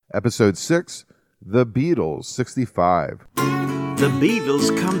Episode 6, The Beatles, 65. The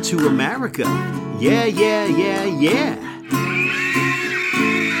Beatles come to America. Yeah, yeah, yeah, yeah.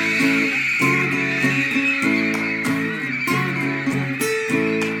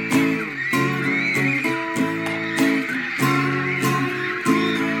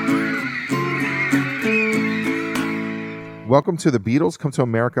 Welcome to the Beatles Come to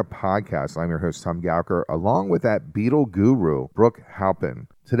America podcast. I'm your host, Tom Gowker, along with that Beatle guru, Brooke Halpin.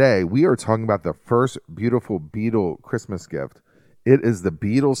 Today, we are talking about the first beautiful Beatle Christmas gift. It is the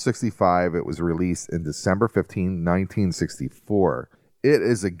Beatles 65. It was released in December 15, 1964. It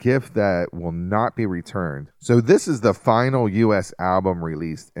is a gift that will not be returned. So this is the final U.S. album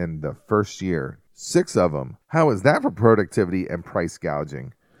released in the first year. 6 of them. How is that for productivity and price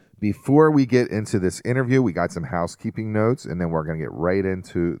gouging? Before we get into this interview, we got some housekeeping notes, and then we're going to get right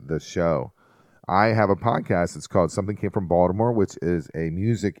into the show. I have a podcast. It's called Something Came from Baltimore, which is a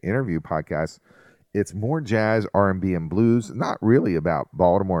music interview podcast. It's more jazz, R&B, and blues, not really about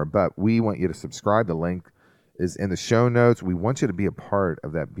Baltimore, but we want you to subscribe. The link is in the show notes. We want you to be a part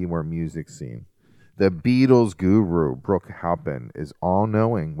of that Be More music scene. The Beatles guru, Brooke Halpin, is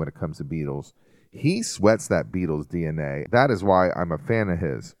all-knowing when it comes to Beatles. He sweats that Beatles DNA. That is why I'm a fan of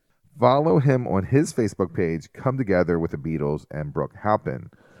his. Follow him on his Facebook page, Come Together with the Beatles and Brooke Halpin.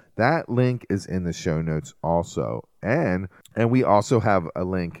 That link is in the show notes also. And we also have a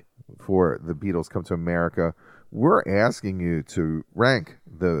link for the Beatles Come to America. We're asking you to rank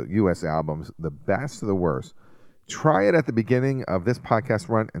the U.S. albums, the best to the worst. Try it at the beginning of this podcast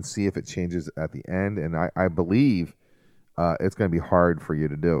run and see if it changes at the end. And I believe it's going to be hard for you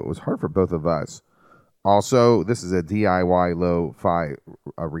to do. It was hard for both of us. Also, this is a DIY lo-fi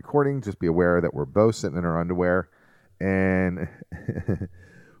recording. Just be aware that we're both sitting in our underwear, and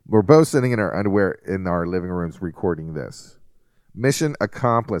we're both sitting in our underwear in our living rooms recording this. Mission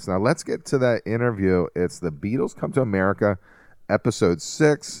accomplished. Now, let's get to that interview. It's the Beatles Come to America, Episode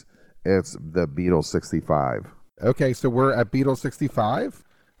 6. It's the Beatles 65. Okay, so we're at Beatles 65.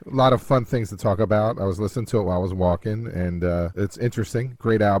 A lot of fun things to talk about. I was listening to it while I was walking, and it's interesting.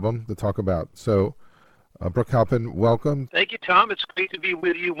 Great album to talk about. So, Brooke Halpin, welcome. Thank you, Tom. It's great to be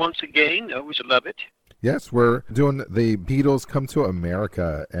with you once again. I always love it. Yes, we're doing the Beatles Come to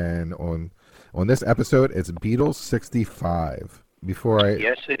America, and on this episode, it's Beatles 65.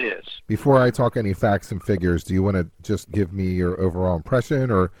 Yes, it is. Before I talk any facts and figures, do you want to just give me your overall impression,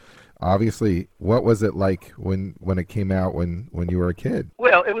 or obviously, what was it like when it came out when you were a kid?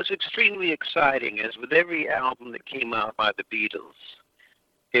 Well, it was extremely exciting, as with every album that came out by the Beatles.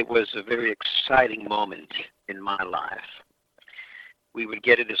 It was a very exciting moment in my life. We would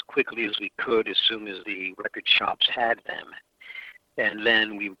get it as quickly as we could as soon as the record shops had them. And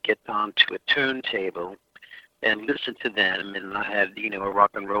then we would get onto a turntable and listen to them. And I had, a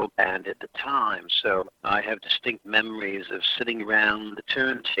rock and roll band at the time. So I have distinct memories of sitting around the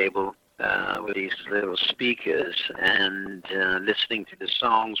turntable with these little speakers and listening to the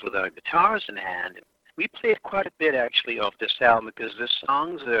songs with our guitars in hand. We played quite a bit, actually, off this album because the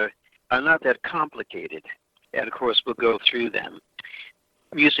songs are not that complicated. And, of course, we'll go through them.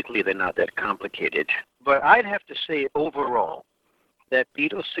 Musically, they're not that complicated. But I'd have to say, overall, that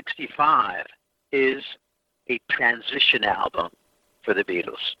Beatles 65 is a transition album for the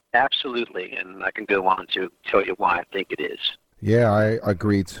Beatles. Absolutely. And I can go on to tell you why I think it is. Yeah, I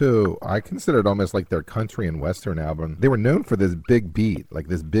agree, too. I consider it almost like their country and western album. They were known for this big beat, like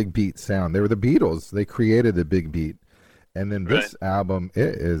this big beat sound. They were the Beatles. They created the big beat. And then this album,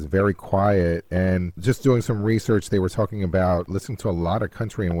 it is very quiet. And just doing some research, they were talking about listening to a lot of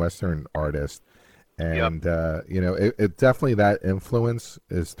country and western artists. And, it definitely, that influence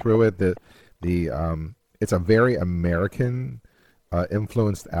is through it. It's a very American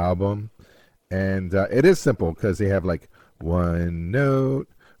influenced album. And it is simple because they have like one note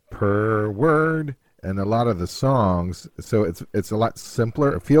per word, and a lot of the songs, so it's a lot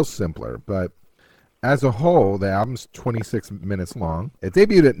simpler. It feels simpler, but as a whole, the album's 26 minutes long. It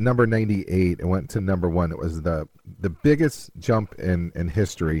debuted at number 98 and went to number 1. It was the biggest jump in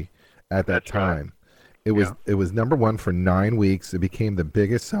history at that time. Right. It was number 1 for 9 weeks. It became the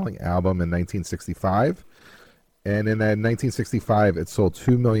biggest selling album in 1965. And in that 1965, it sold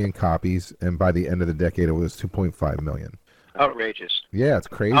 2 million copies, and by the end of the decade, it was 2.5 million. Outrageous. Yeah, it's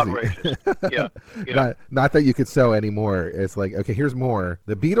crazy. Outrageous. Yeah. Not that you could sell anymore. It's like, okay, here's more.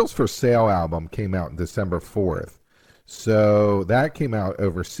 The Beatles for Sale album came out December 4th. So that came out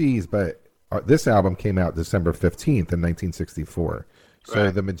overseas, but this album came out December 15th in 1964. So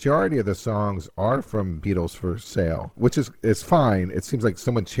the majority of the songs are from Beatles for Sale, which is fine. It seems like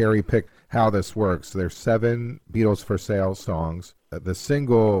someone cherry-picked how this works. There's 7 Beatles for Sale songs. the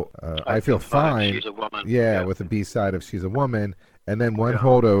single I Feel Fine. She's a Woman. Yeah, with the B-side of She's a Woman, and then one Yeah.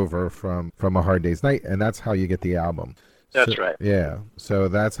 holdover from A Hard Day's Night, and that's how you get the album. That's right. Yeah, so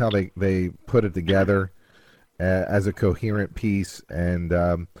that's how they put it together as a coherent piece, and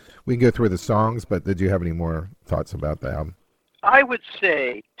we can go through the songs, but did you have any more thoughts about the album? I would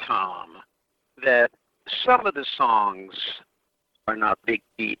say, Tom, that some of the songs are not big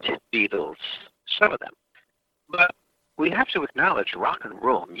beat Beatles, some of them. But we have to acknowledge rock and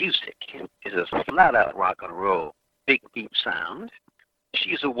roll music is a flat-out rock and roll, big beat sound.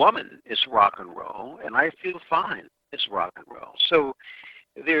 She's a Woman is rock and roll, and I Feel Fine is rock and roll. So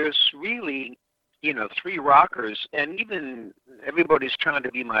there's really, three rockers, and even Everybody's Trying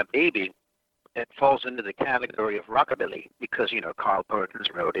to Be My Baby, it falls into the category of rockabilly because, Carl Perkins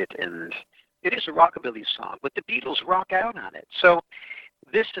wrote it, and it is a rockabilly song, but the Beatles rock out on it. So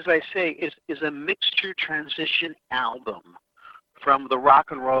this, as I say, is a mixture transition album from the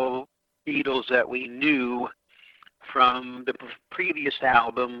rock and roll Beatles that we knew from the previous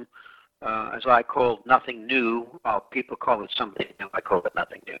album, as I called Nothing New. People call it something new. I call it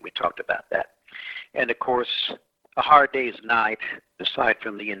Nothing New. We talked about that. And, of course, A Hard Day's Night, aside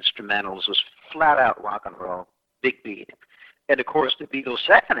from the instrumentals, was flat-out rock and roll, big beat. And, of course, the Beatles'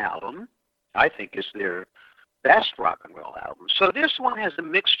 second album, I think, is their best rock and roll album. So this one has a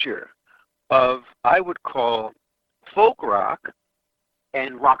mixture of, I would call, folk rock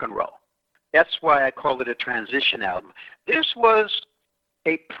and rock and roll. That's why I call it a transition album. This was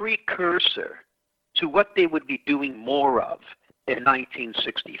a precursor to what they would be doing more of in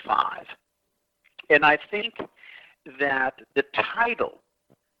 1965. And I think that the title,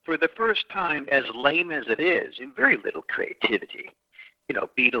 for the first time, as lame as it is, in very little creativity,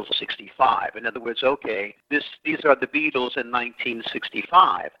 Beatles 65. In other words, okay, these are the Beatles in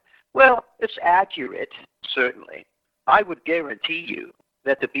 1965. Well, it's accurate, certainly. I would guarantee you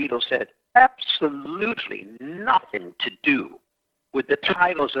that the Beatles had absolutely nothing to do with the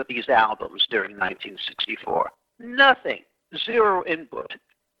titles of these albums during 1964. Nothing. Zero input.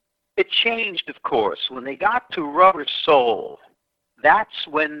 It changed, of course, when they got to Rubber Soul. That's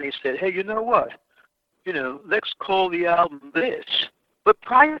when they said, hey, you know what? Let's call the album this. But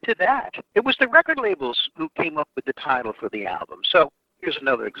prior to that, it was the record labels who came up with the title for the album. So here's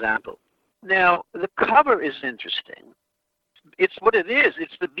another example. Now, the cover is interesting. It's what it is.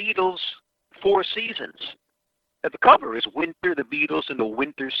 It's the Beatles' Four Seasons. The cover is winter, the Beatles in a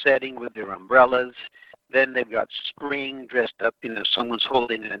winter setting with their umbrellas. Then they've got spring dressed up, someone's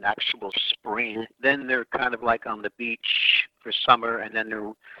holding an actual spring. Then they're kind of like on the beach for summer, and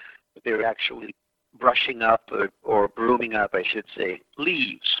then they're actually brushing up or brooming up, I should say,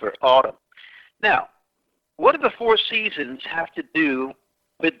 leaves for autumn. Now, what do the Four Seasons have to do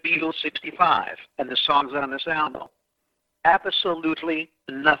with Beatles 65 and the songs on this album? Absolutely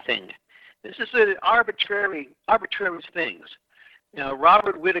nothing. This is an arbitrary things.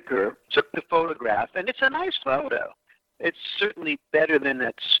 Robert Whittaker took the photograph, and it's a nice photo. It's certainly better than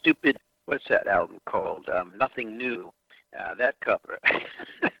that stupid, what's that album called? Nothing New, that cover.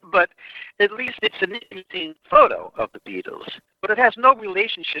 But at least it's an interesting photo of the Beatles. But it has no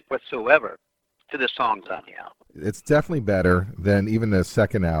relationship whatsoever to the songs on the album. It's definitely better than even the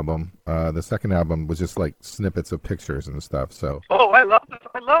second album. The second album was just like snippets of pictures and stuff. So. Oh, I love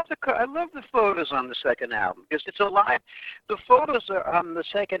the photos on the second album because it's alive. The photos on the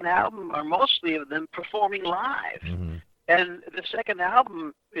second album are mostly of them performing live, and the second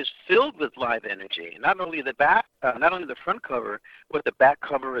album is filled with live energy. Not only the front cover, but the back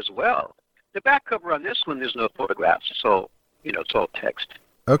cover as well. The back cover on this one, there's no photographs, so it's all text.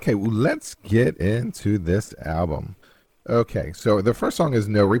 Okay, well, let's get into this album. Okay, so the first song is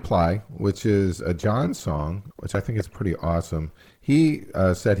No Reply, which is a John song, which I think is pretty awesome. He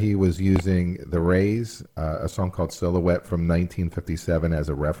said he was using The Rays, a song called Silhouette from 1957 as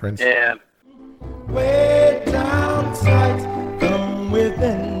a reference. Yeah. Way down sight, from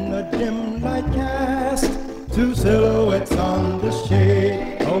within a dim light cast, two silhouettes on the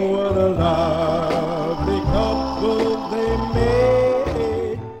shade. Oh, what a lovely couple they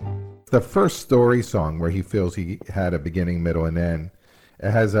made. The first story song where he feels he had a beginning, middle, and end. It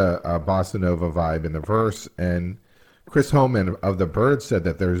has a bossa nova vibe in the verse, and Chris Homan of the Byrds said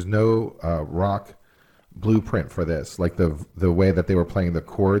that there's no rock blueprint for this. Like the way that they were playing the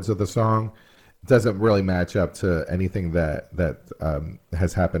chords of the song doesn't really match up to anything that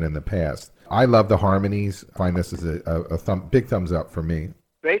has happened in the past. I love the harmonies. I find this is a big thumbs up for me.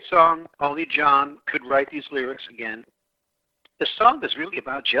 Great song. Only John could write these lyrics again. The song is really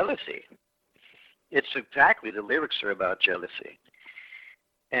about jealousy. It's exactly, the lyrics are about jealousy.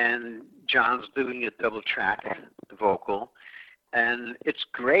 And John's doing a double track vocal, And it's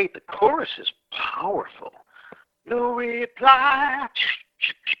great. The chorus is powerful. No reply.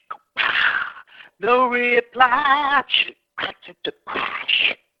 No reply.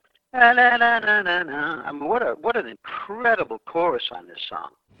 Na, na, na, na, na, na. I mean, what an incredible chorus on this song.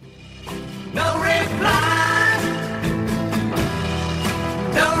 No reply.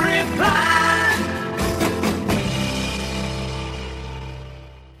 No reply.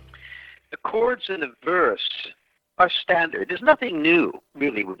 The chords in the verse are standard. There's nothing new,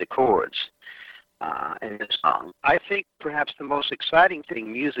 really, with the chords in this song. I think perhaps the most exciting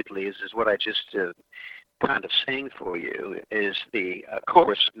thing musically is what I just kind of sang for you, is the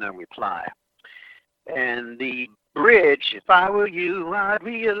chorus of No Reply. And the bridge, if I were you, I'd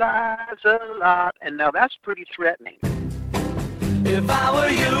realize a lot. And now that's pretty threatening. If I were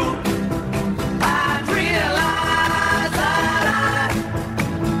you, I'd realize that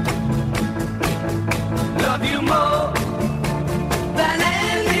I love you more than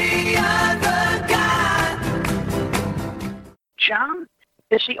any other guy. John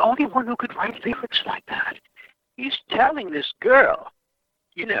is the only one who could write lyrics like that. He's telling this girl,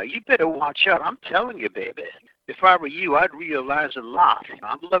 you know, you better watch out. I'm telling you, baby, if I were you, I'd realize a lot.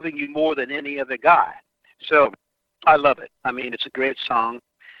 I'm loving you more than any other guy. So I love it. I mean, it's a great song.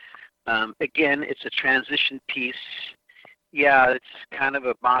 Again, it's a transition piece. Yeah, it's kind of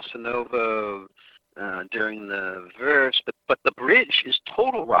a bossa nova during the verse, but the bridge is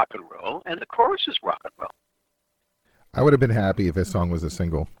total rock and roll, and the chorus is rock and roll. I would have been happy if this song was a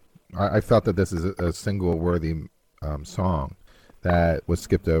single. I felt that this is a single-worthy song that was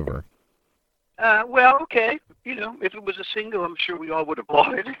skipped over. Well, okay. You know, if it was a single, I'm sure we all would have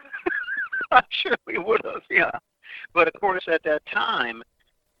bought it. I'm sure we would have, yeah. But, of course, at that time,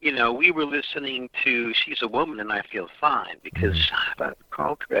 you know, we were listening to She's a Woman and I Feel Fine because, if I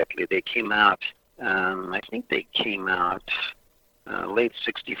recall correctly, they came out, I think they came out late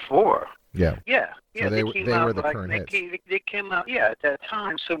 64. Yeah. Yeah. So they were the current hits. They came out, yeah, at that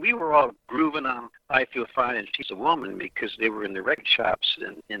time. So we were all grooving on I Feel Fine and She's a Woman because they were in the record shops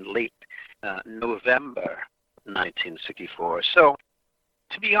in late November 1964. So,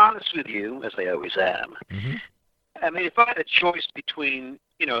 to be honest with you, as I always am, I mean, if I had a choice between,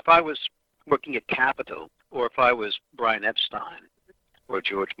 you know, if I was working at Capitol or if I was Brian Epstein or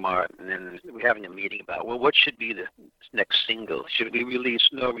George Martin, and we're having a meeting about, well, what should be the next single? Should we release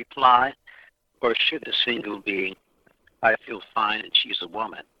No Reply, or should the single be I Feel Fine and She's a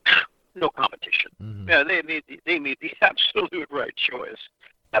Woman? No competition. Yeah, they made the absolute right choice.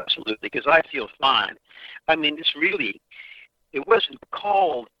 Absolutely, because I Feel Fine. I mean, it wasn't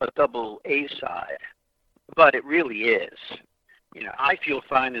called a double A-side, but it really is. You know, I Feel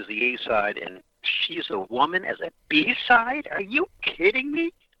Fine is the A-side, and She's a Woman as a B-side? Are you kidding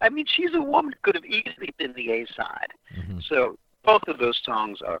me? I mean, She's a Woman could have easily been the A-side. So both of those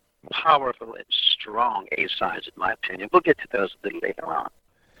songs are powerful and strong A-sides, in my opinion. We'll get to those a little later on.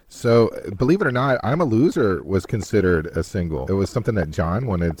 So, believe it or not, I'm a Loser was considered a single. It was something that John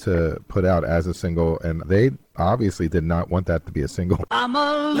wanted to put out as a single, and they obviously did not want that to be a single. I'm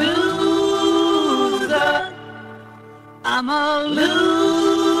a loser. I'm a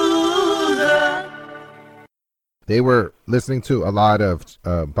loser. They were listening to a lot of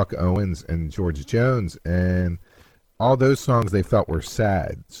Buck Owens and George Jones, and all those songs they felt were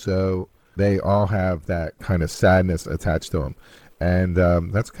sad. So they all have that kind of sadness attached to them. And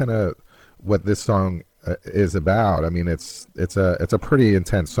that's kind of what this song is about. I mean, it's a pretty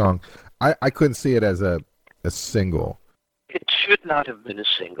intense song. I couldn't see it as a single. It should not have been a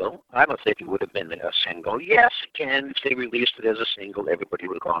single. I don't think it would have been a single. Yes, again, if they released it as a single, everybody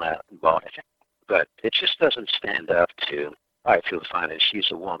would have gone out and bought it. But it just doesn't stand up to I Feel Fine and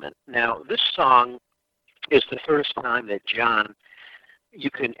She's a Woman. Now, this song is the first time that John, you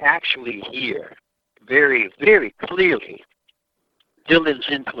can actually hear very, very clearly Dylan's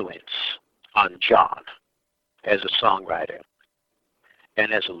influence on John as a songwriter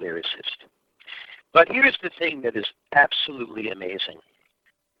and as a lyricist. But here's the thing that is absolutely amazing.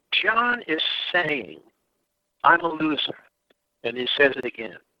 John is saying, I'm a loser. And he says it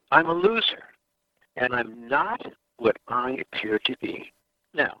again. I'm a loser. And I'm not what I appear to be.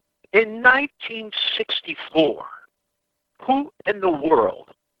 Now, in 1964, who in the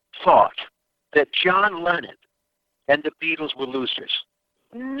world thought that John Lennon and the Beatles were losers?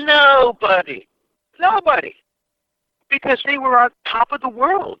 Nobody. Nobody. Because they were on top of the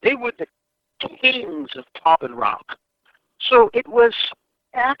world. They were the kings of pop and rock. So it was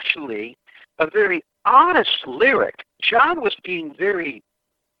actually a very honest lyric. John was being very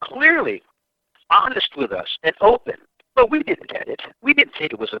clearly honest with us and open. But we didn't get it. We didn't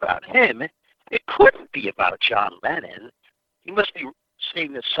think it was about him. It couldn't be about John Lennon. he must be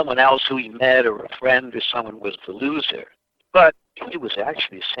saying that someone else who he met or a friend or someone was the loser. But he was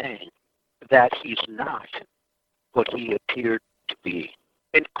actually saying that he's not what he appeared to be.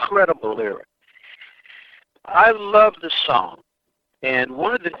 Incredible lyric. I love the song. And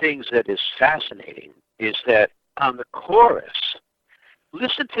one of the things that is fascinating is that on the chorus,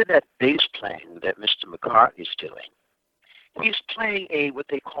 listen to that bass playing that Mr. McCartney's doing. He's playing what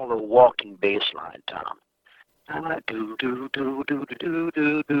they call a walking bass line, Tom. I'm a loser,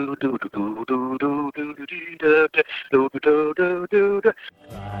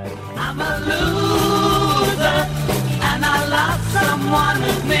 and I lost someone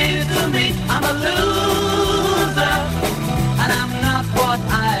who's near to me. I'm a loser, and I'm not what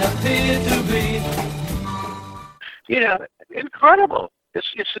I appear to be. Incredible.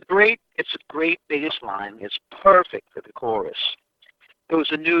 It's a great bass line. It's perfect for the chorus. It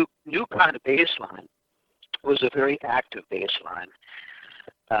was a new kind of bass line. It was a very active bass line.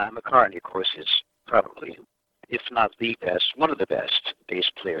 McCartney, of course, is probably, if not the best, one of the best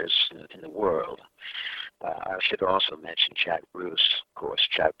bass players in the world. I should also mention Jack Bruce. Of course,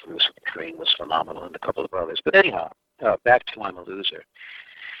 Jack Bruce with Cream was phenomenal, and a couple of others. But anyhow, back to I'm a Loser.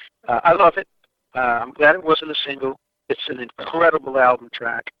 I love it. I'm glad it wasn't a single. It's an incredible album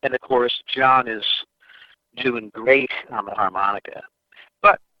track. And, of course, John is doing great on the harmonica.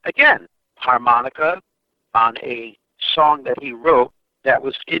 But, again, harmonica on a song that he wrote that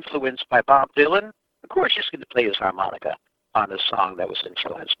was influenced by Bob Dylan. Of course, he's going to play his harmonica on a song that was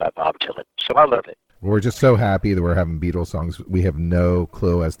influenced by Bob Dylan. So I love it. We're just so happy that we're having Beatles songs. We have no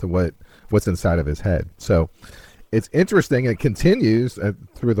clue as to what's inside of his head. So it's interesting. It continues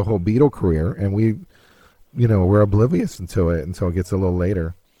through the whole Beatle career, and we're oblivious until it gets a little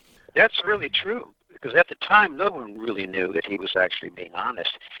later. That's really true, because at the time, no one really knew that he was actually being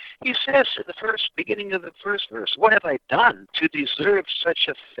honest. He says in the beginning of the first verse, "What have I done to deserve such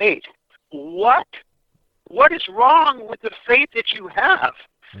a fate?" What? What is wrong with the fate that you have?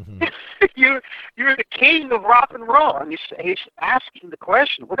 Mm-hmm. You're the king of rock and roll. And he's asking the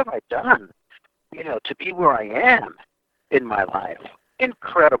question, what have I done, to be where I am in my life?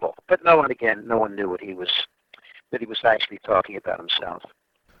 Incredible. But no one knew that he was actually talking about himself.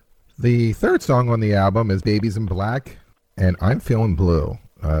 The third song on the album is Babies in Black, and I'm Feeling Blue.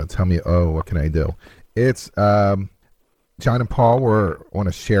 Tell me, what can I do? It's John and Paul were on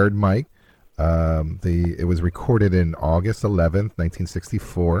a shared mic. It was recorded in August 11th,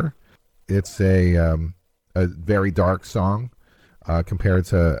 1964. It's a very dark song compared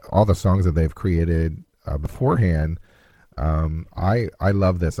to all the songs that they've created beforehand. I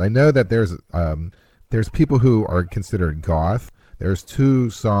love this. I know that there's people who are considered goth. There's two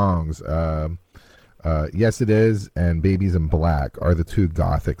songs, Yes It Is and Babies in Black are the two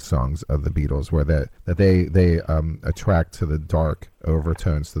gothic songs of the Beatles, where that they attract to the dark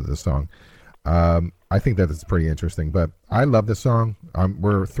overtones to the song. I think that is pretty interesting, but I love this song.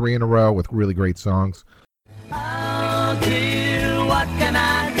 We're 3 in a row with really great songs. Oh dear, what can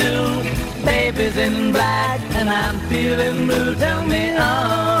I do? Baby's in black and I'm feeling blue. Tell me,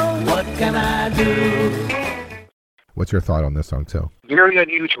 what can I do? What's your thought on this song, too? Very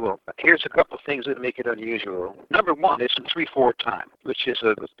unusual. Here's a couple of things that make it unusual. Number one, it's in 3/4 time, which is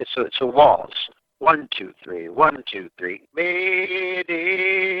it's a waltz. 1, 2, 3, 1, 2, 3.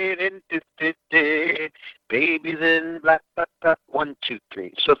 Babies in black, 1, 2,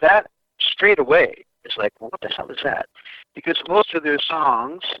 3. So that straight away is like, well, what the hell is that? Because most of their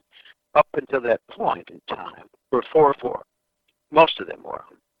songs up until that point in time were 4/4. Most of them were,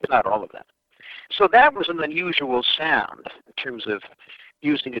 but not all of them. So that was an unusual sound in terms of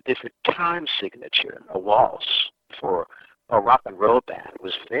using a different time signature, a waltz, for a rock and roll band.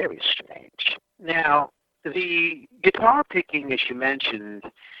 Was very strange. Now, the guitar picking, as you mentioned,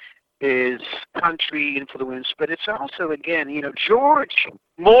 is country influence, but it's also, again, George,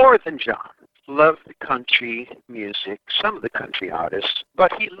 more than John, loved the country music, some of the country artists,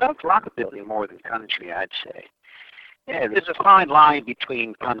 but he loved rockabilly more than country, I'd say. Yeah, there's a fine line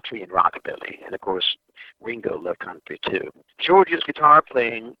between country and rockabilly, and of course, Ringo loved country too. George's guitar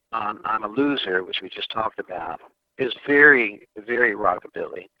playing on I'm a Loser, which we just talked about, is very, very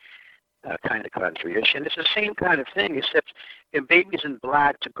rockabilly, kind of countryish, and it's the same kind of thing, except in Babies in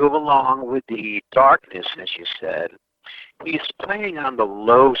Black, to go along with the darkness, as you said, he's playing on the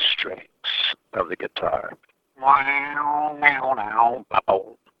low strings of the guitar.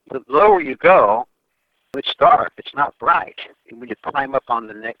 The lower you go, it's dark, it's not bright. And when you climb up on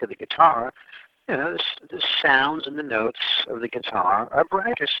the neck of the guitar, the sounds and the notes of the guitar are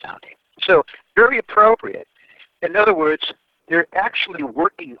brighter sounding. So, very appropriate. In other words, they're actually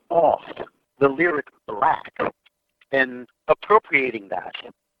working off the lyric black and appropriating that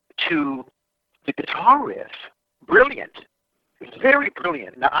to the guitar riff. Brilliant. Very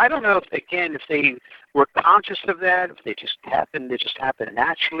brilliant. Now, I don't know if they were conscious of that, if it just happened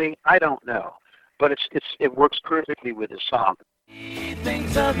naturally. I don't know. But it works perfectly with the song. She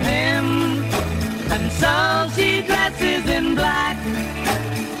thinks of him, and so she dresses in black.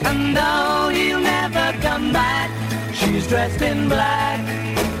 And though he'll never come back, she's dressed in black.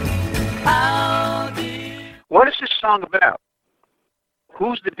 Oh, dear. What is this song about?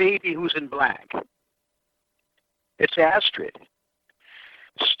 Who's the baby who's in black? It's Astrid,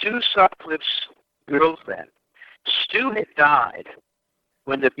 Stu Sutcliffe's girlfriend. Stu had died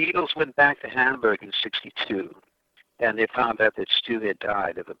when the Beatles went back to Hamburg in '62, and they found out that Stu had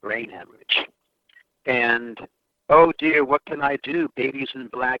died of a brain hemorrhage. And, oh dear, what can I do? Baby's in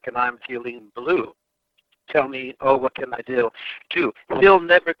black and I'm feeling blue. Tell me, oh, what can I do? He'll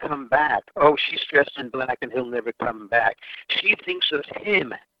never come back. Oh, she's dressed in black and he'll never come back. She thinks of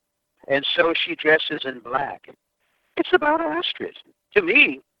him, and so she dresses in black. It's about Astrid. To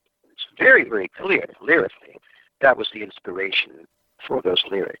me, it's very, very clear lyrically. That was the inspiration for those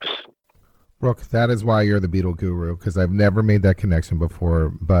lyrics. Brooke, that is why you're the Beatle guru, because I've never made that connection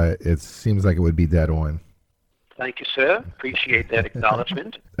before, but it seems like it would be dead on. Thank you, sir. Appreciate that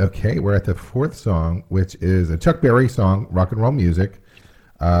acknowledgement. Okay, we're at the fourth song, which is a Chuck Berry song, Rock and Roll Music.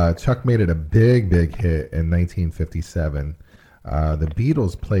 Chuck made it a big, big hit in 1957. The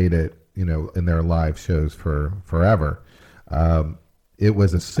Beatles played it, in their live shows for forever. It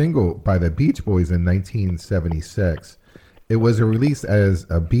was a single by the Beach Boys in 1976. It was released as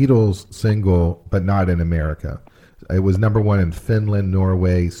a Beatles single, but not in America. It was number 1 in Finland,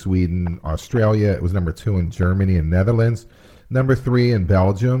 Norway, Sweden, Australia. It was number 2 in Germany and Netherlands. Number 3 in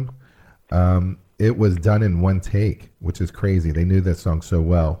Belgium. It was done in one take, which is crazy. They knew that song so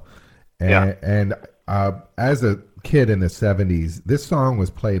well. And as a kid in the 70s, this song was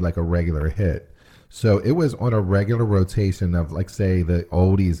played like a regular hit. So it was on a regular rotation of, like, say, the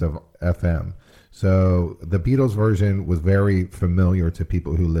oldies of FM. So the Beatles version was very familiar to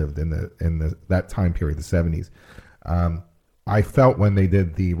people who lived in that time period, the 70s. I felt when they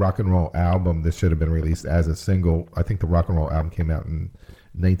did the rock and roll album, this should have been released as a single. I think the rock and roll album came out in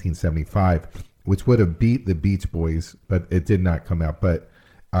 1975, which would have beat the Beach Boys, but it did not come out. But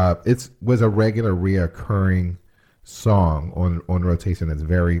it was a regular reoccurring song on rotation that's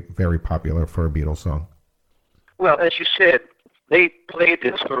very, very popular for a Beatles song. Well, as you said, they played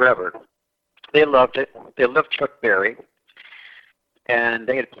this forever. They loved it. They loved Chuck Berry. And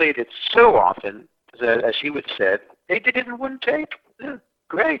they had played it so often that, as you had said, they did it in one take. Yeah,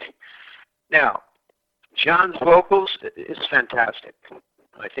 great. Now, John's vocals is fantastic.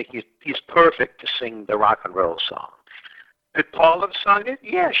 I think he's perfect to sing the rock and roll song. Could Paul have sung it?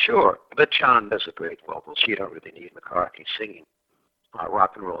 Yeah, sure. But John does a great vocals. You don't really need McCartney singing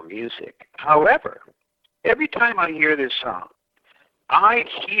rock and roll music. However, every time I hear this song, I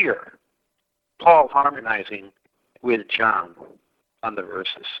hear Paul harmonizing with John on the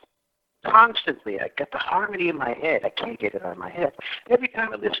verses. Constantly, I get the harmony in my head. I can't get it out of my head every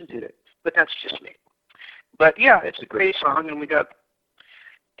time I listen to it. But that's just me. But yeah, it's a great song, and we got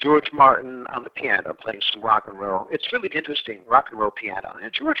George Martin on the piano playing some rock and roll. It's really interesting, rock and roll piano.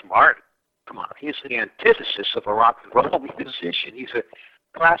 And George Martin, come on, he's the antithesis of a rock and roll musician. He's a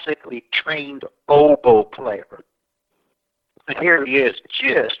classically trained oboe player. And here he is,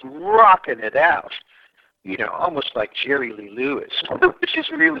 just rocking it out, almost like Jerry Lee Lewis, which is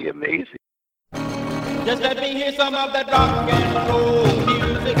really amazing. Just let me hear some of that rock and roll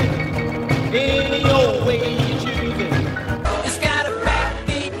music, any old way you choose it. It's got a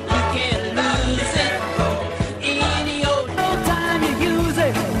backbeat, you can't lose it. Any old time you use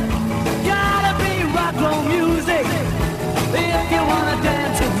it, gotta be rock and roll music if you wanna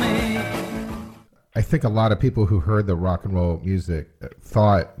dance with me. I think a lot of people who heard the rock and roll music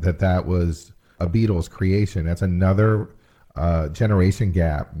thought that was a Beatles creation. That's another generation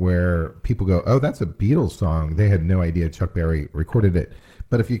gap where people go, oh, that's a Beatles song. They had no idea Chuck Berry recorded it.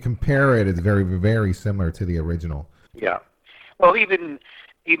 But if you compare it, it's very, very similar to the original. Yeah. Well, even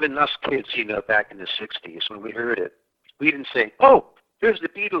us kids, back in the 60s, when we heard it, we didn't say, oh, there's the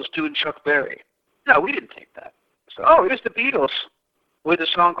Beatles doing Chuck Berry. No, we didn't think that. So, oh, here's the Beatles with a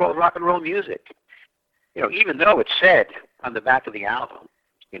song called Rock and Roll Music. Even though it said on the back of the album,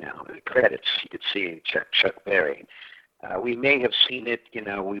 in the credits, you could see Chuck Berry. We may have seen it,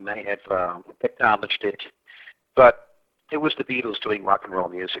 we may have acknowledged it, but it was the Beatles doing rock and roll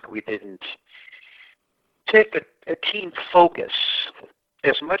music. We didn't take a keen focus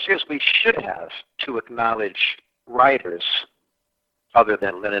as much as we should have to acknowledge writers other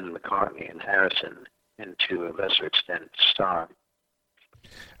than Lennon and McCartney and Harrison and to a lesser extent, Star.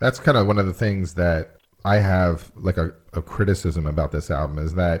 That's kind of one of the things that I have like a criticism about this album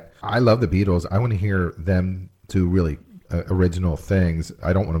is that I love the Beatles. I want to hear them do really original things.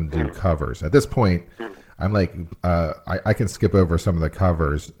 I don't want them to do covers. At this point, I'm like, I can skip over some of the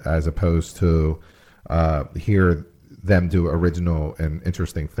covers as opposed to hear them do original and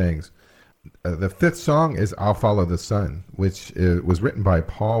interesting things. The fifth song is I'll Follow the Sun, which was written by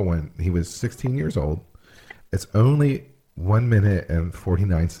Paul when he was 16 years old. It's only 1 minute and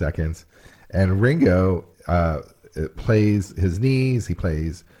 49 seconds. And Ringo plays his knees. He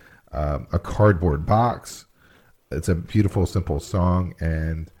plays a cardboard box. It's a beautiful, simple song.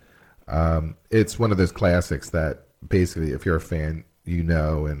 And it's one of those classics that basically, if you're a fan, you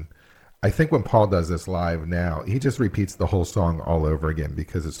know. And I think when Paul does this live now, he just repeats the whole song all over again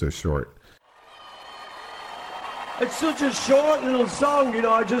because it's so short. It's such a short little song, you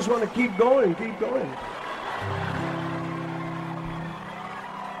know, I just want to keep going.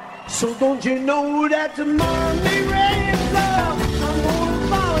 So don't you know that the morning rains up, I'm gonna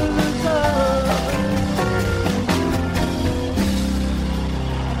follow the sun.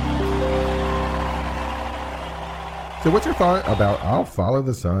 So what's your thought about I'll Follow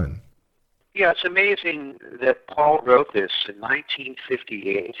the Sun? Yeah, it's amazing that Paul wrote this in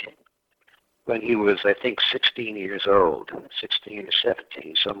 1958 when he was, I think, 16 years old, 16 or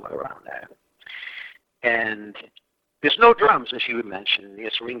 17, somewhere around there. And there's no drums, as you mentioned.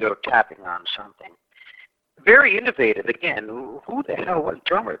 It's Ringo tapping on something. Very innovative. Again, who the hell was a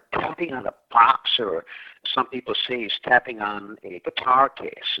drummer tapping on a box, or some people say he's tapping on a guitar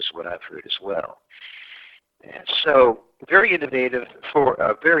case, is what I've heard as well. And so very innovative for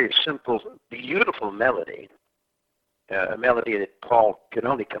a very simple, beautiful melody, a melody that Paul could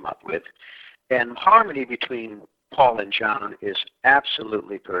only come up with. And harmony between Paul and John is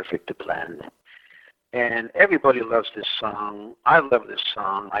absolutely perfect to blend. And everybody loves this song. I love this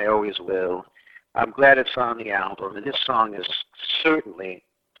song. I always will. I'm glad it's on the album. And this song is certainly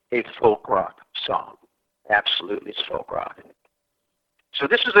a folk rock song. Absolutely, it's folk rock. So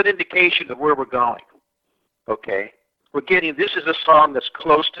this is an indication of where we're going. Okay? This is a song that's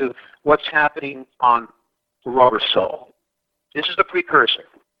close to what's happening on Rubber Soul. This is the precursor.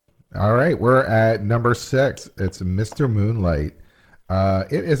 All right, we're at number 6. It's Mr. Moonlight.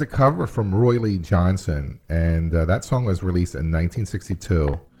 It is a cover from Roy Lee Johnson, and that song was released in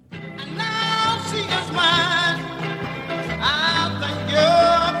 1962. Now she is mine. I think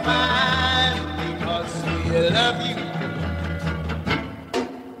you're fine because we love you,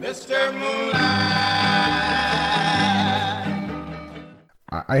 Mr. Moonlight.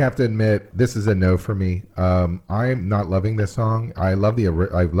 I have to admit, this is a no for me. I'm not loving this song. I love the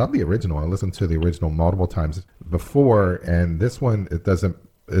original. I listened to the original multiple times before, and this one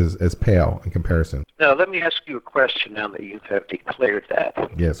is pale in comparison. Now, let me ask you a question now that you have declared that.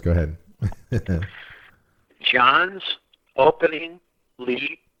 Yes, go ahead. John's opening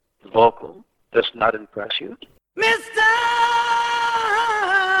lead vocal does not impress you? Mr.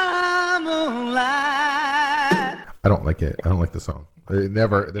 Moonlight. I don't like it. I don't like the song. You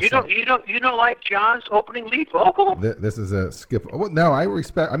don't like John's opening lead vocal? This is a skip. Well, no, I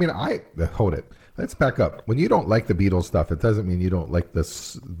respect. I mean, hold it. Let's back up. When you don't like the Beatles stuff, it doesn't mean you don't like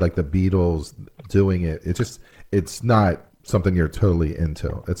this, like the Beatles doing it. It's not something you're totally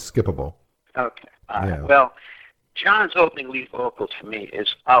into. It's skippable. Okay. Yeah. Well, John's opening lead vocal to me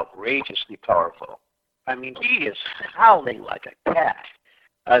is outrageously powerful. I mean, he is howling like a cat.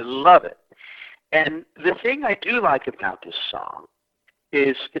 I love it. And the thing I do like about this song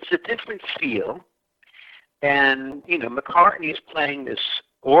is it's a different feel. And, McCartney is playing this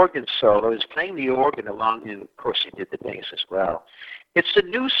organ solo. He's playing the organ along, and of course he did the bass as well. It's a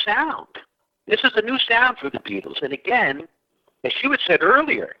new sound. This is a new sound for the Beatles. And again, as you had said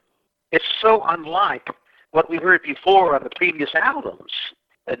earlier, it's so unlike what we heard before on the previous albums.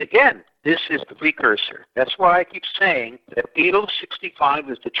 And again, this is the precursor. That's why I keep saying that Beatles 65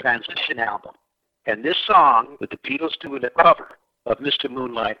 was the transition album. And this song, with the Beatles doing a cover of Mr.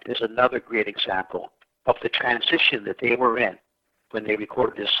 Moonlight, is another great example of the transition that they were in when they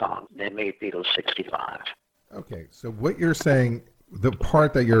recorded this song. They made Beatles 65. Okay, so what you're saying, the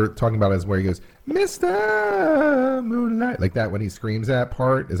part that you're talking about is where he goes, Mr. Moonlight, like that when he screams that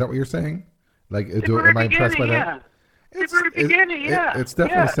part. Is that what you're saying? Like, am I impressed by that? It's the beginning, yeah. It's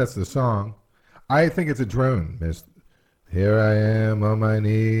definitely sets the song. I think it's a drone, Miss. Here I am on my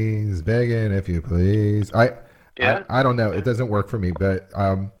knees, begging if you please. I don't know. It doesn't work for me, but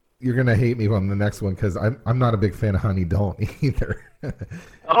you're gonna hate me on the next one because I'm not a big fan of Honey Don't either.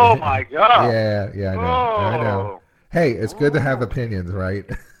 Oh my God! Yeah, I know. Hey, it's good to have opinions, right?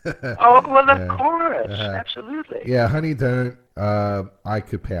 Oh, well, of Yeah. course. Uh-huh. Absolutely. Yeah, Honey Don't. I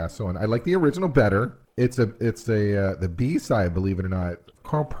could pass on. I like the original better. It's the B side, believe it or not.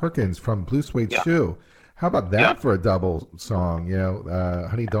 Carl Perkins from Blue Suede Yeah. Shoe. How about that Yeah. for a double song?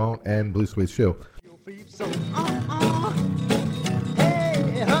 Honey Don't and Blue Suede Shoe. So,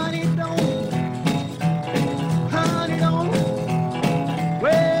 hey, honey, don't, honey, don't,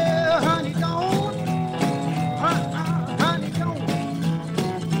 well, honey, don't,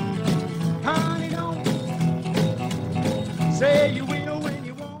 honey, don't, say you will when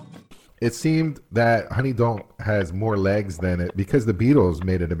you won't. It seemed that Honey Don't has more legs than it because the Beatles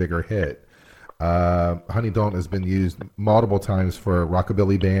made it a bigger hit. Honey Don't has been used multiple times for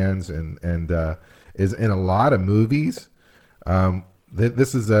rockabilly bands and is in a lot of movies.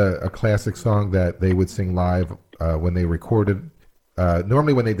 This is a classic song that they would sing live when they recorded.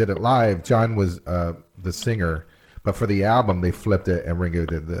 Normally, when they did it live, John was the singer, but for the album, they flipped it and Ringo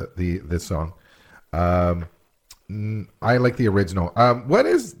did this song. I like the original. What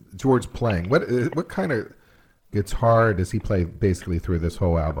is George playing? What kind of guitar does he play basically through this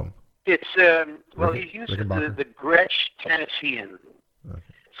whole album? It's, he's using the Gretsch Tennessean. Okay.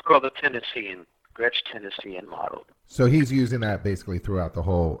 It's called the Tennessean, Gretsch Tennessean model. So he's using that basically throughout the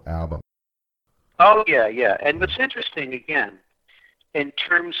whole album. Oh, yeah, yeah. And what's interesting, again, in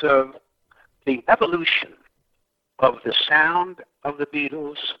terms of the evolution of the sound of the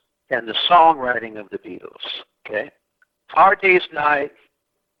Beatles and the songwriting of the Beatles, okay? Hard Day's Night,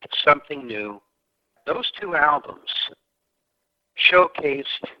 Something New, those two albums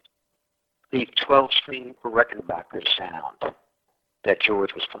showcased the 12-string Rickenbacker sound that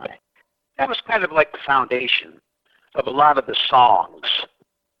George was playing. That was kind of like the foundation of a lot of the songs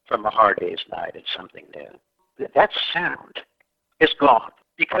from A Hard Day's Night and Something New. That sound is gone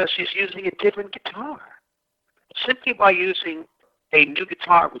because he's using a different guitar. Simply by using a new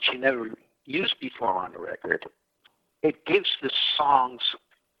guitar, which he never used before on the record, it gives the songs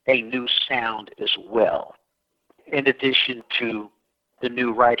a new sound as well, in addition to the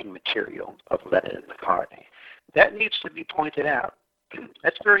new writing material of Lennon and McCartney. That needs to be pointed out.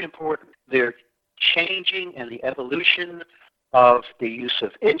 That's very important. They're changing and the evolution of the use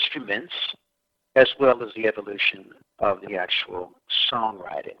of instruments as well as the evolution of the actual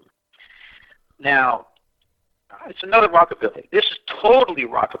songwriting. Now, it's another rockabilly. This is totally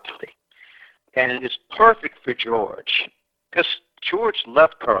rockabilly, and it is perfect for George because George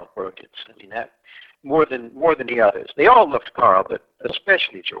loved Carl Perkins. I mean, that more than the others. They all loved Carl, but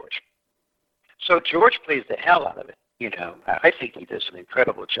especially George. So George plays the hell out of it. I think he does an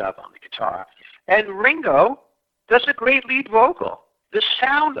incredible job on the guitar. And Ringo does a great lead vocal. The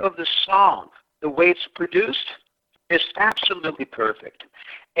sound of the song, the way it's produced, is absolutely perfect.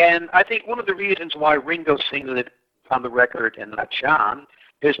 And I think one of the reasons why Ringo sings it on the record and not John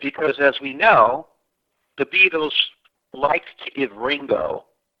is because, as we know, the Beatles liked to give Ringo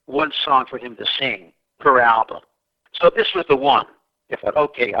one song for him to sing per album. So this was the one. They thought,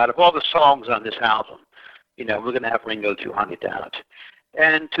 okay, out of all the songs on this album, we're going to have Ringo do Honey Don't.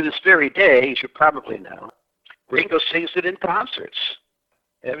 And to this very day, as you probably know, Ringo sings it in concerts.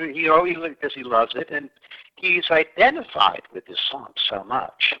 He always, because he loves it, and he's identified with this song so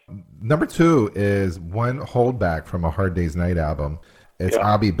much. Number 2 is one holdback from A Hard Day's Night album. It's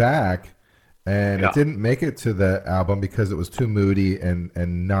I'll Be Back, and it didn't make it to the album because it was too moody and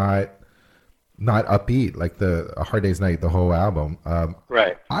not upbeat like A Hard Day's Night, the whole album.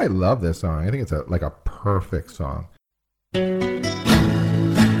 Right. I love this song. I think it's a perfect song.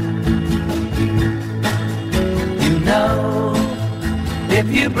 If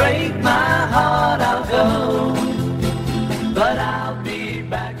you break my heart, I'll go, but I'll be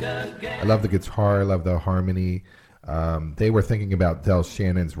back again. I love the guitar. I love the harmony. They were thinking about Del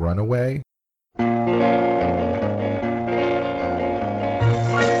Shannon's Runaway. As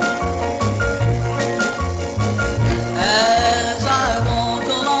I walk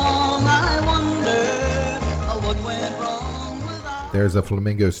along, I wonder what went wrong without. There's a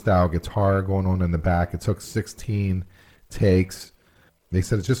flamenco-style guitar going on in the back. It took 16 takes. They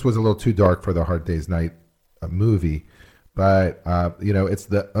said it just was a little too dark for the Hard Day's Night movie. But, it's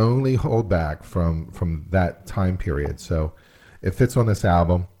the only holdback from that time period. So it fits on this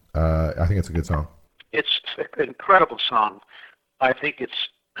album. I think it's a good song. It's an incredible song. I think it's,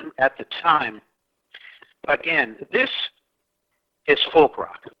 at the time, again, this is folk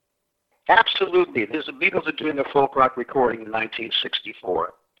rock. Absolutely. The Beatles are doing a folk rock recording in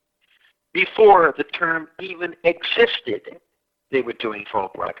 1964. Before the term even existed, they were doing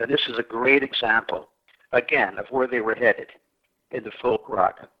folk rock. And this is a great example, again, of where they were headed in the folk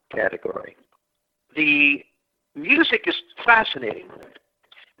rock category. The music is fascinating.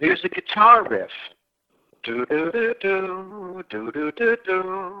 there's the guitar riff. Do-do-do-do,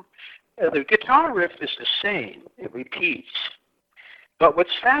 do-do-do-do. The guitar riff is the same. It repeats. But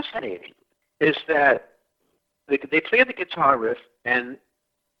what's fascinating is that they play the guitar riff, and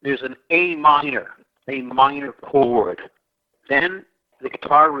there's an A minor chord. Then the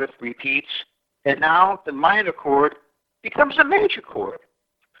guitar riff repeats, and now the minor chord becomes a major chord.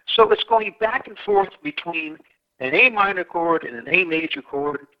 So it's going back and forth between an A minor chord and an A major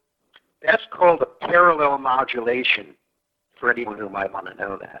chord. That's called a parallel modulation, for anyone who might want to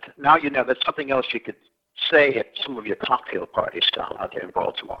know that. Now you know that's something else you could say at some of your cocktail parties, Tom, out there in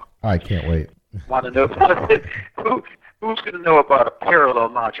Baltimore. I can't wait. Want to know about it? Who's going to know about a parallel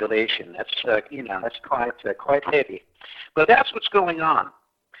modulation? That's that's quite heavy. But that's what's going on,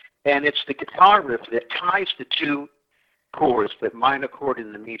 and it's the guitar riff that ties the two chords, the minor chord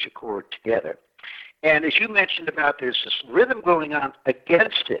and the major chord, together. And as you mentioned about, there's this rhythm going on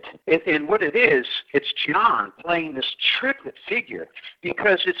against it. And what it is, it's John playing this triplet figure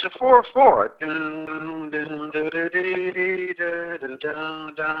because it's a 4/4. And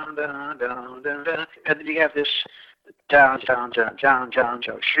then you have this down, down, down, down, down,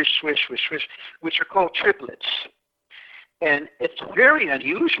 down, swish, swish, swish, swish, which are called triplets. And it's very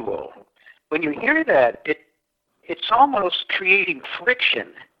unusual. When you hear that, it's almost creating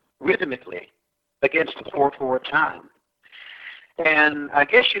friction rhythmically against the 4/4 time. And I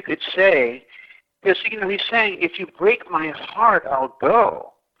guess you could say, because, he's saying, if you break my heart, I'll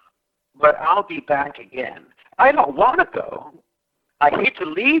go, but I'll be back again. I don't want to go. I hate to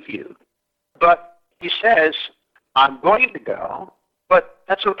leave you, but he says, I'm going to go, but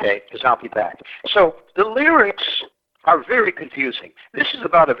that's okay, because I'll be back. So the lyrics are very confusing. This is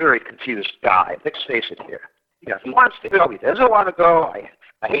about a very confused guy. Let's face it here. He wants to go. He doesn't want to go.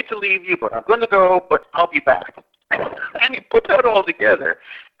 I hate to leave you, but I'm going to go, but I'll be back. And you put that all together,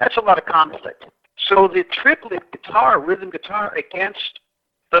 that's a lot of conflict. So the triplet guitar, rhythm guitar, against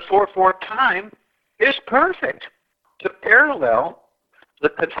the 4/4 time is perfect to parallel the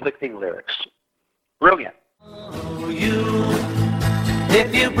conflicting lyrics. Brilliant.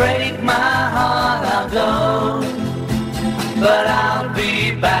 If you break my heart, I'll go, but I'll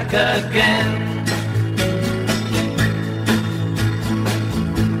be back again.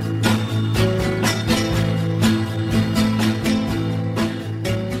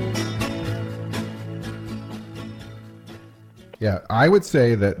 Yeah, I would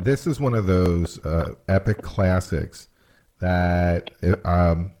say that this is one of those epic classics that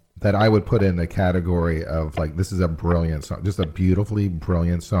that I would put in the category of, like, this is a brilliant song, just a beautifully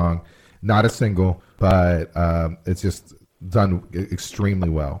brilliant song. Not a single, but it's just done extremely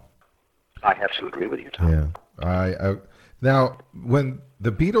well. I have to agree with you, Tom. Yeah. I now, when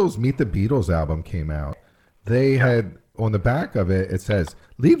the Beatles Meet the Beatles album came out, they had on the back of it, it says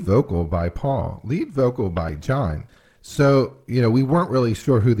lead vocal by Paul, lead vocal by John. So, we weren't really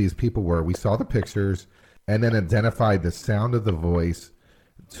sure who these people were. We saw the pictures and then identified the sound of the voice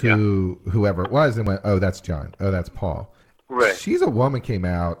to whoever it was and went, oh, that's John. Oh, that's Paul. Right. She's a Woman came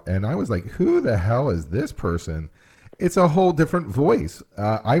out, and I was like, who the hell is this person? It's a whole different voice.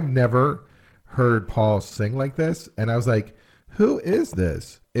 I've never heard Paul sing like this, and I was like, who is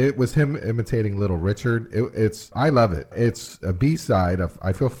this? It was him imitating Little Richard. I love it. It's a B-side of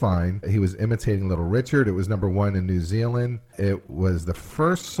I Feel Fine. He was imitating Little Richard. It was #1 in New Zealand. It was the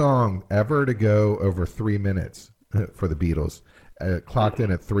first song ever to go over 3 minutes for the Beatles. It clocked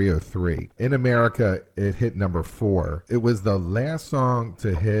in at 3:03. In America, it hit #4. It was the last song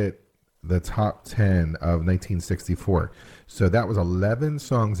to hit the top 10 of 1964. So that was 11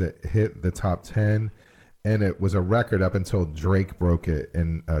 songs that hit the top 10. And it was a record up until Drake broke it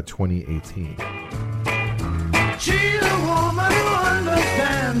in 2018. She's a woman who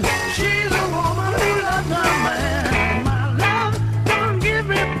understands. She's a woman who loves her man. My love, don't give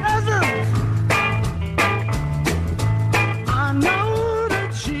me presents. I know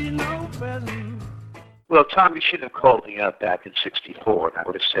that she's no peasant. Well, Tom, you should have called me up back in '64, and I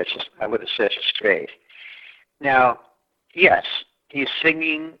would have set you straight. Now, yes, he's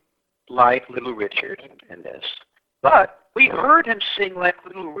singing like Little Richard in this. But we heard him sing like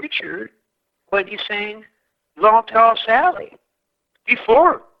Little Richard when he sang Long Tall Sally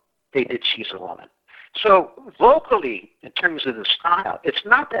before they did She's a Woman. So vocally, in terms of the style, it's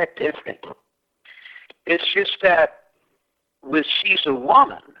not that different. It's just that with She's a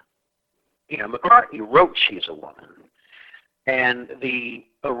Woman, McCartney wrote She's a Woman, and the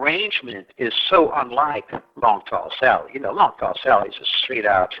arrangement is so unlike Long Tall Sally. Long Tall Sally is a straight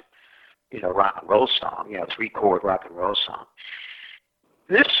out rock and roll song, 3-chord rock and roll song.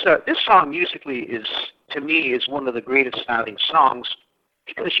 This song musically is, to me, is one of the greatest sounding songs,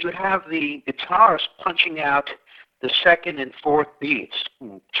 because you have the guitarist punching out the second and fourth beats.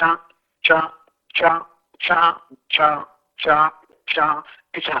 Chomp, chomp, chomp, chomp, chomp, chomp, chomp,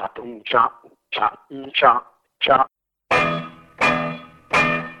 chomp, chomp, chomp, chomp, chomp.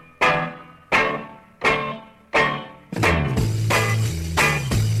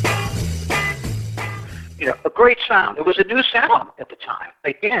 A great sound. It was a new sound at the time.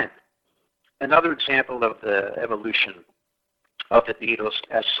 Again, another example of the evolution of the Beatles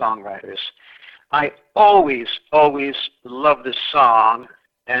as songwriters. I always, always love this song,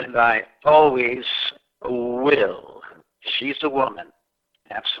 and I always will. She's a woman.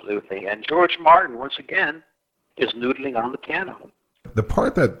 Absolutely. And George Martin, once again, is noodling on the piano. The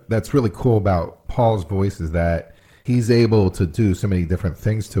part that's really cool about Paul's voice is that he's able to do so many different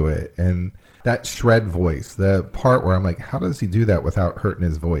things to it. And that shred voice, the part where I'm like, how does he do that without hurting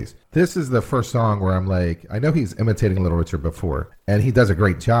his voice? This is the first song where I'm like, I know he's imitating Little Richard before, and he does a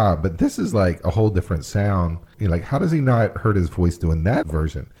great job, but this is like a whole different sound. You're like, how does he not hurt his voice doing that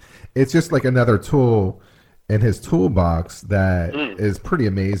version? It's just like another tool in his toolbox that is pretty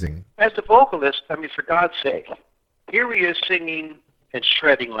amazing. As the vocalist, I mean, for God's sake, here he is singing and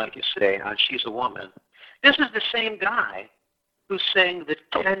shredding, like you say, on She's a Woman. This is the same guy who sang the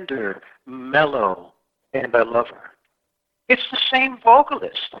tender, mellow, and I love her. It's the same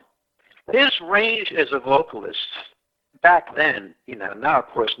vocalist. His range as a vocalist back then, now of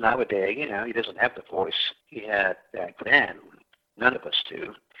course nowadays, he doesn't have the voice he had back then. None of us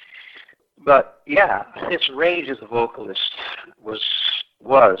do. But yeah, his range as a vocalist was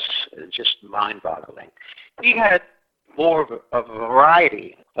just mind-boggling. He had more of a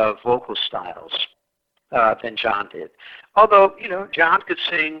variety of vocal styles than John did. Although, John could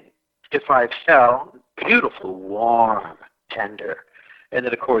sing If I Fell, beautiful, warm, tender. And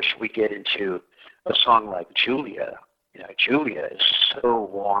then, of course, we get into a song like Julia. Julia is so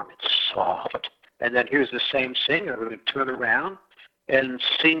warm and soft. And then here's the same singer who would turn around and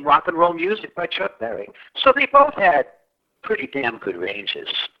sing rock and roll music by Chuck Berry. So they both had pretty damn good ranges.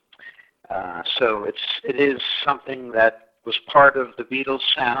 So it is something that was part of the Beatles'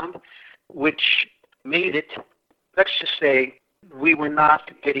 sound, which made it, let's just say, we were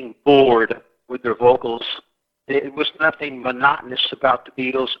not getting bored with their vocals. There was nothing monotonous about the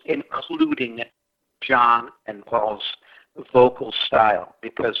Beatles, including John and Paul's vocal style,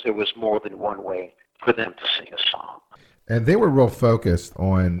 because there was more than one way for them to sing a song. And they were real focused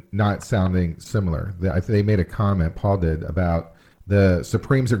on not sounding similar. They made a comment, Paul did, about the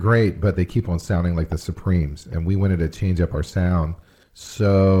Supremes are great, but they keep on sounding like the Supremes. And we wanted to change up our sound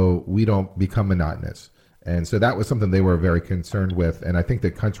so we don't become monotonous. And so that was something they were very concerned with. And I think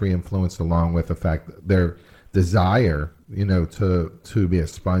that country influenced, along with the fact that their desire, to be a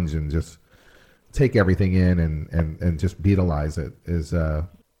sponge and just take everything in and just Beatleize it is,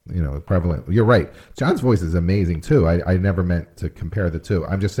 prevalent. You're right. John's voice is amazing too. I never meant to compare the two.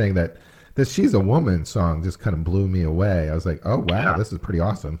 I'm just saying that this She's a Woman song just kind of blew me away. I was like, oh wow, this is pretty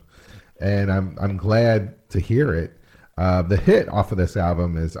awesome. And I'm glad to hear it. The hit off of this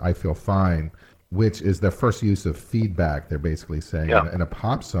album is I Feel Fine, which is the first use of feedback, they're basically saying, in a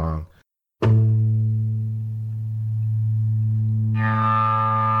pop song.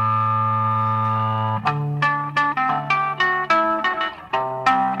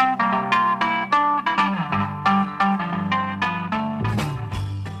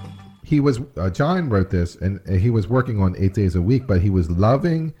 John wrote this, and he was working on 8 days a week, but he was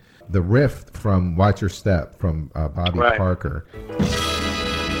loving the riff from Watch Your Step from Bobby Parker.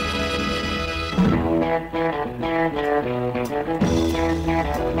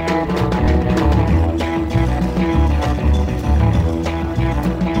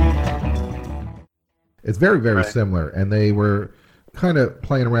 It's very, very similar, and they were kind of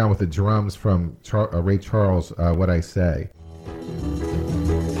playing around with the drums from Ray Charles' What I Say.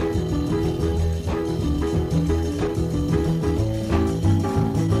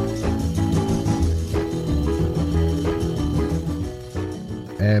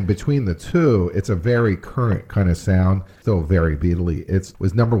 And between the two, it's a very current kind of sound, still very Beatley. It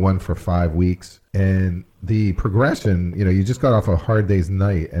was number one for 5 weeks. And the progression, you just got off a Hard Day's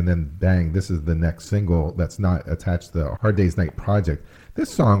Night, and then bang, this is the next single that's not attached to the Hard Day's Night project.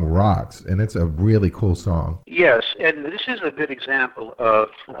 This song rocks, and it's a really cool song. Yes, and this is a good example of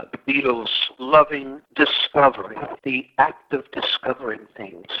the Beatles loving discovery, the act of discovering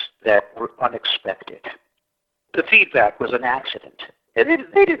things that were unexpected. The feedback was an accident. And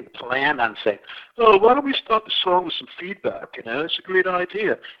they didn't plan on saying, oh, why don't we start the song with some feedback, it's a great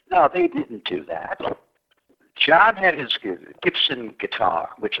idea. No, they didn't do that. John had his Gibson guitar,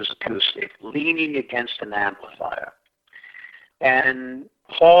 which was acoustic, leaning against an amplifier. And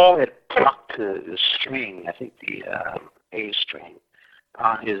Paul had plucked the string, I think the A string,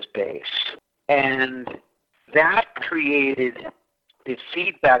 on his bass. And that created the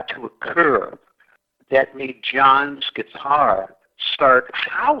feedback to occur that made John's guitar start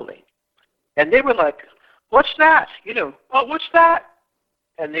howling. And they were like, what's that? Oh, what's that?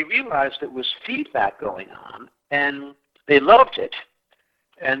 And they realized it was feedback going on, and they loved it.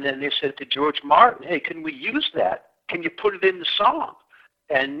 And then they said to George Martin, hey, can we use that? Can you put it in the song?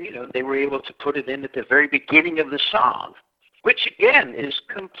 And, they were able to put it in at the very beginning of the song, which, again, is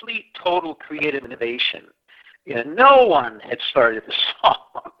complete, total creative innovation. No one had started the song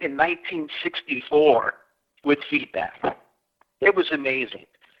in 1964 with feedback. It was amazing.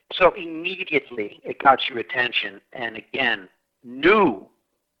 So immediately it got your attention, and again, new,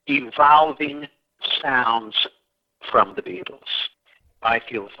 evolving sounds from the Beatles. I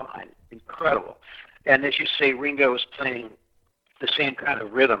Feel Fine. Incredible. And as you say, Ringo is playing the same kind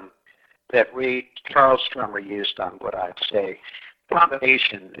of rhythm that Ray Charles drummer used on What I'd Say. The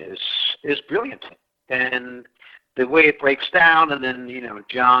combination is brilliant. And the way it breaks down, and then,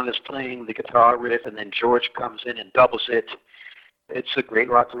 John is playing the guitar riff, and then George comes in and doubles it. It's a great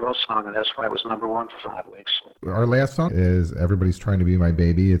rock and roll song, and that's why it was number one for 5 weeks. Our last song is Everybody's Trying to Be My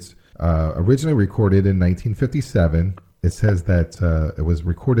Baby. It's originally recorded in 1957. It says that it was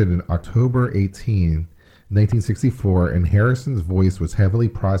recorded in October 18, 1964, and Harrison's voice was heavily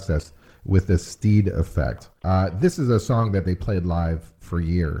processed with the Steed effect. This is a song that they played live for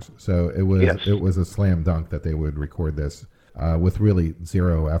years, so it was a slam dunk that they would record this with really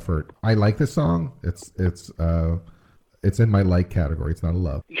zero effort. I like this song. It's in my like category. It's not a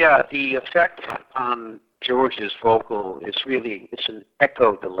love. Yeah, the effect on George's vocal is it's an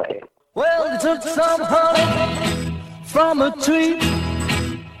echo delay. Well, they took some honey from a tree,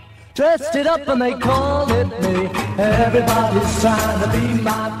 dressed it up and they called it me. Everybody's trying to be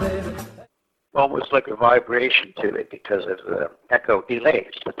my baby. Almost like a vibration to it because of the echo delay.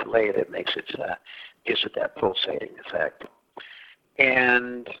 It's the delay that makes it, gives it that pulsating effect.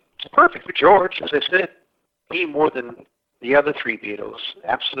 And it's perfect for George. As I said, he, more than the other three Beatles,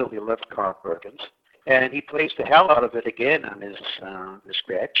 absolutely loved Carl Perkins. And he plays the hell out of it again on his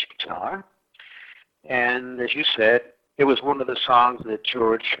scratch guitar. And as you said, it was one of the songs that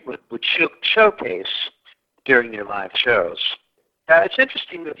George would showcase during their live shows. It's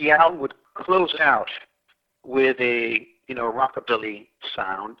interesting that the album would close out with a rockabilly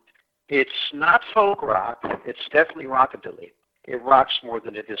sound. It's not folk rock. It's definitely rockabilly. It rocks more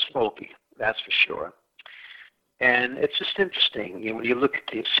than it is folky, that's for sure. And it's just interesting. When you look at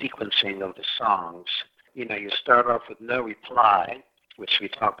the sequencing of the songs, you start off with No Reply, which we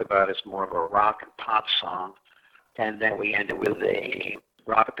talked about as more of a rock and pop song, and then we end it with a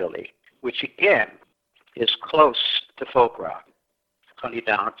rockabilly, which again is close to folk rock. Honey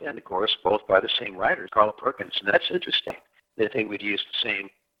Down, and of course, both by the same writer, Carl Perkins. And that's interesting that they would use the same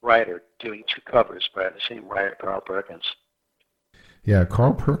writer doing two covers by the same writer, Carl Perkins. Yeah,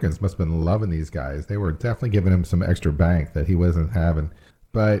 Carl Perkins must have been loving these guys. They were definitely giving him some extra bank that he wasn't having.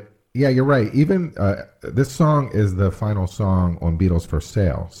 But yeah, you're right. Even this song is the final song on Beatles for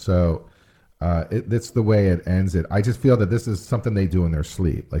Sale. So it's the way it ends it. I just feel that this is something they do in their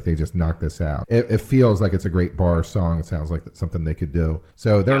sleep. Like they just knock this out. It feels like it's a great bar song. It sounds like something they could do.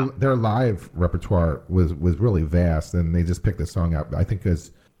 So their live repertoire was really vast, and they just picked this song out. I think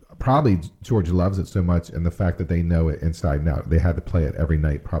because probably George loves it so much, and the fact that they know it inside and out, they had to play it every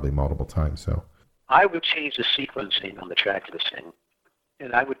night, probably multiple times. So I would change the sequencing on the track listing,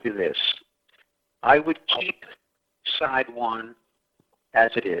 and I would do this. I would keep side one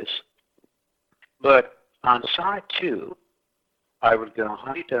as it is, but on side two, I would go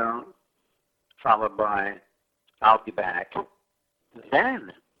Honey Down, followed by I'll Be Back.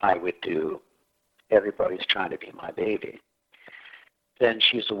 Then I would do Everybody's Trying to Be My Baby. Then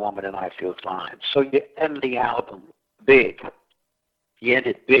She's a Woman and I Feel Fine. So you end the album big. You end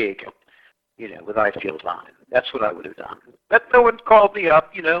it big, with I Feel Fine. That's what I would have done. But no one called me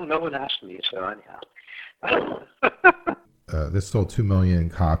up, no one asked me, so anyhow. This sold 2 million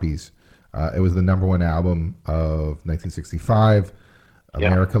copies. It was the number one album of 1965.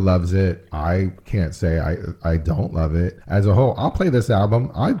 America loves it. I can't say I don't love it. As a whole, I'll play this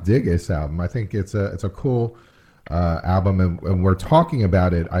album. I dig this album. I think it's a cool album, and we're talking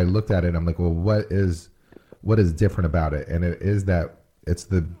about it. I looked at it. I'm like, well, what is different about it? And it is that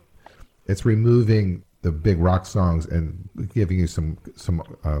it's removing the big rock songs and giving you some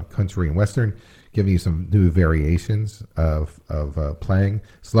country and western, giving you some new variations of playing,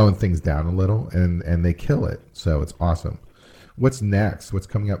 slowing things down a little, and they kill it. So it's awesome. What's next? What's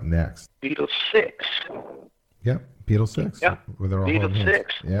coming up next? Beatles 6. Yep. Beatles 6. Yeah. Where they're all Beatles holding hands.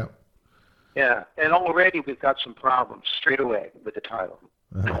 6. Yep. Yeah, and already we've got some problems straight away with the title.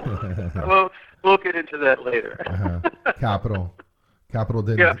 We'll get into that later. Capital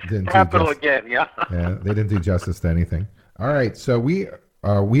didn't Capital do again. Yeah. yeah, they didn't do justice to anything. All right, so we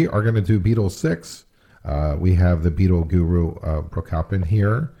are going to do Beatles 6. We have the Beatle guru Brooke Halpin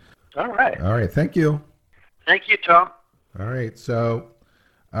here. All right. Thank you. Thank you, Tom. All right, so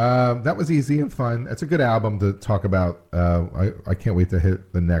that was easy and fun. It's a good album to talk about. I can't wait to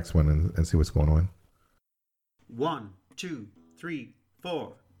hit the next one and see what's going on. 1, 2, 3,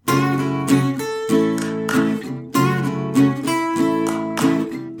 4.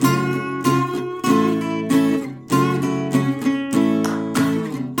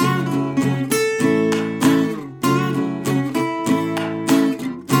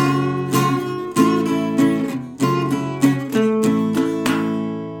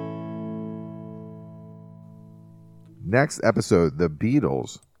 Next episode, The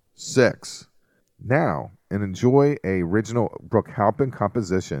Beatles 6. Now, and enjoy a original Brooke Halpin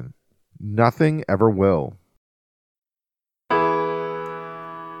composition, Nothing Ever Will.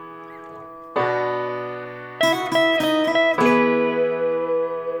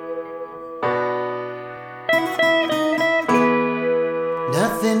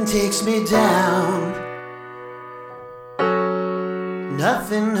 Nothing takes me down,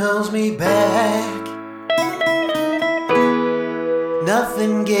 nothing holds me back.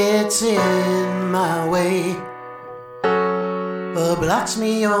 Nothing gets in my way or blocks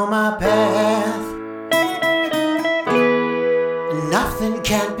me on my path. Nothing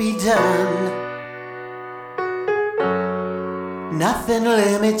can't be done. Nothing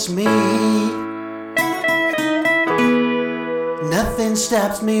limits me. Nothing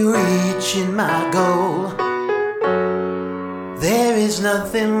stops me reaching my goal. There is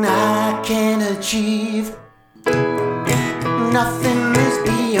nothing I can achieve. Nothing is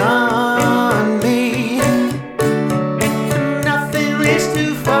beyond me. Nothing is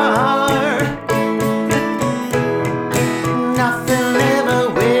too far. Nothing ever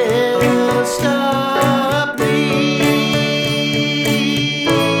will stop me.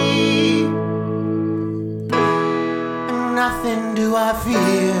 Nothing do I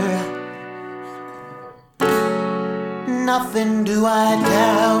fear. Nothing do I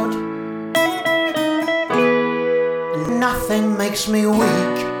doubt. Nothing makes me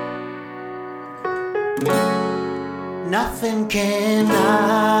weak. Nothing can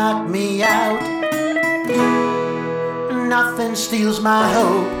knock me out. Nothing steals my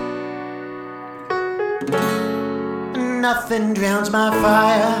hope. Nothing drowns my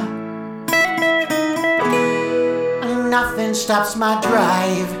fire. Nothing stops my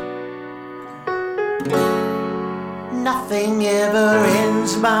drive. Nothing ever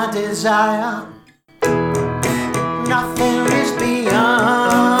ends my desire. Nothing is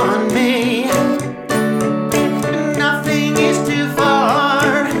beyond me. Nothing is too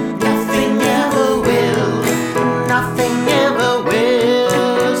far. Nothing ever will. Nothing ever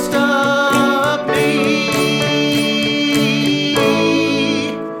will stop me.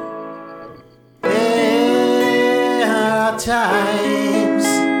 There are times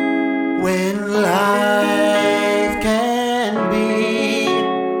when life can be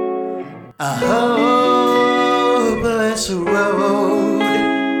a hopeless road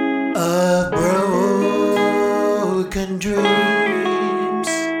of broken dreams.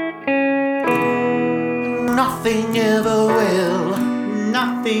 Nothing ever will.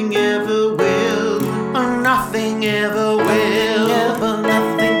 Nothing ever will. Nothing ever will.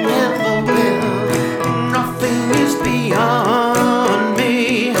 Nothing ever will. Nothing is beyond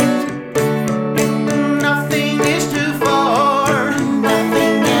me. Nothing is too far.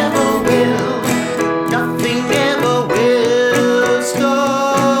 Nothing ever will. Nothing ever will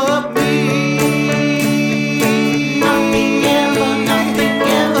stop me. Nothing ever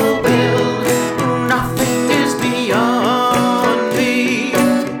will. Nothing is beyond me.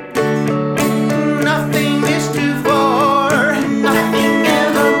 Nothing is too far. Nothing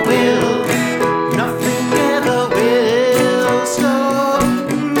ever will. Nothing ever will stop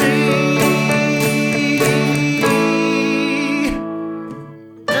me.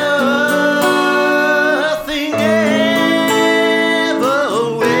 Nothing ever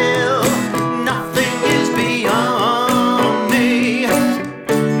will. Nothing is beyond me.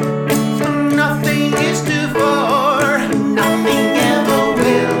 Nothing is too far. Nothing ever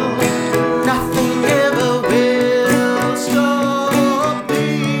will. Nothing ever will stop me.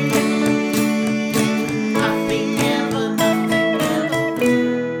 Nothing ever.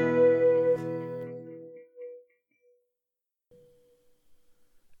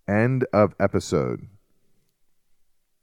 End of episode.